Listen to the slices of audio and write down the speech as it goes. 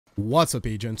What's up,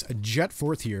 agents?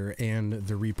 Jet4th here, and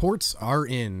the reports are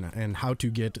in on how to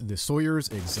get the Sawyer's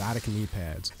exotic knee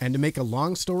pads. And to make a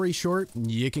long story short,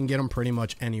 you can get them pretty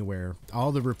much anywhere.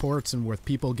 All the reports and with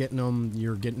people getting them,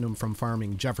 you're getting them from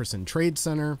farming Jefferson Trade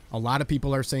Center. A lot of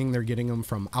people are saying they're getting them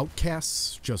from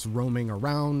outcasts just roaming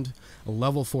around,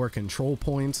 level 4 control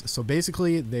points. So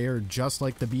basically, they're just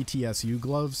like the BTSU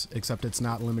gloves, except it's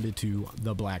not limited to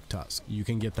the Black Tusk. You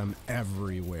can get them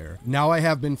everywhere. Now, I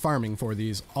have been farming for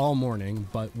these all morning,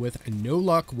 but with no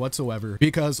luck whatsoever,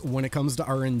 because when it comes to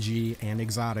RNG and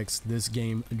exotics, this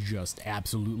game just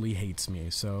absolutely hates me.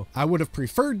 So I would have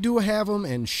preferred to have them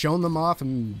and shown them off,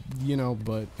 and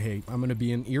but hey, I'm gonna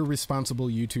be an irresponsible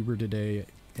YouTuber today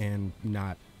and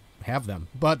not have them.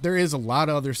 But there is a lot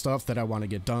of other stuff that I want to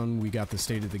get done. We got the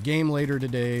state of the game later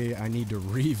today. I need to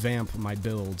revamp my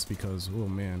builds because, oh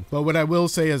man. But what I will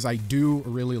say is I do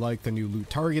really like the new loot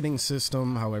targeting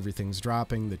system, how everything's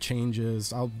dropping, the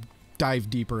changes. I'll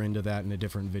dive deeper into that in a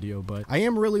different video, but I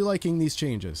am really liking these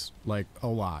changes, like a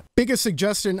lot. Biggest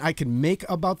suggestion I can make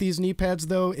about these knee pads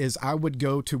though is I would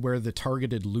go to where the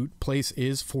targeted loot place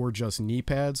is for just knee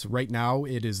pads. Right now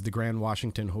it is the Grand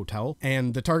Washington Hotel,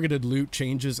 and the targeted loot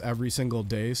changes every single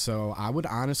day, so I would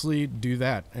honestly do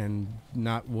that and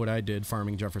not what I did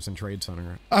farming Jefferson Trade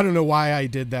Center. I don't know why I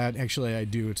did that. Actually I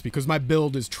do. It's because my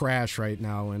build is trash right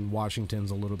now and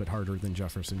Washington's a little bit harder than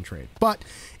Jefferson Trade, but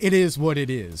it is what it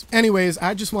is. Anyways,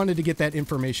 I just wanted to get that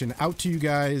information out to you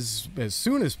guys as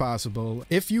soon as possible.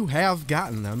 If you have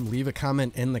gotten them, leave a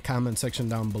comment in the comment section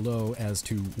down below as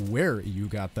to where you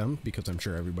got them, because I'm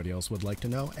sure everybody else would like to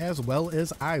know as well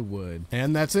as I would.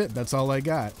 And that's it. That's all I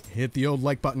got. Hit the old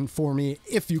like button for me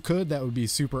if you could. That would be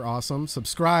super awesome.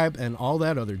 Subscribe and all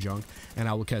that other junk, and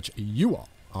I will catch you all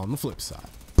on the flip side.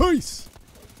 Peace!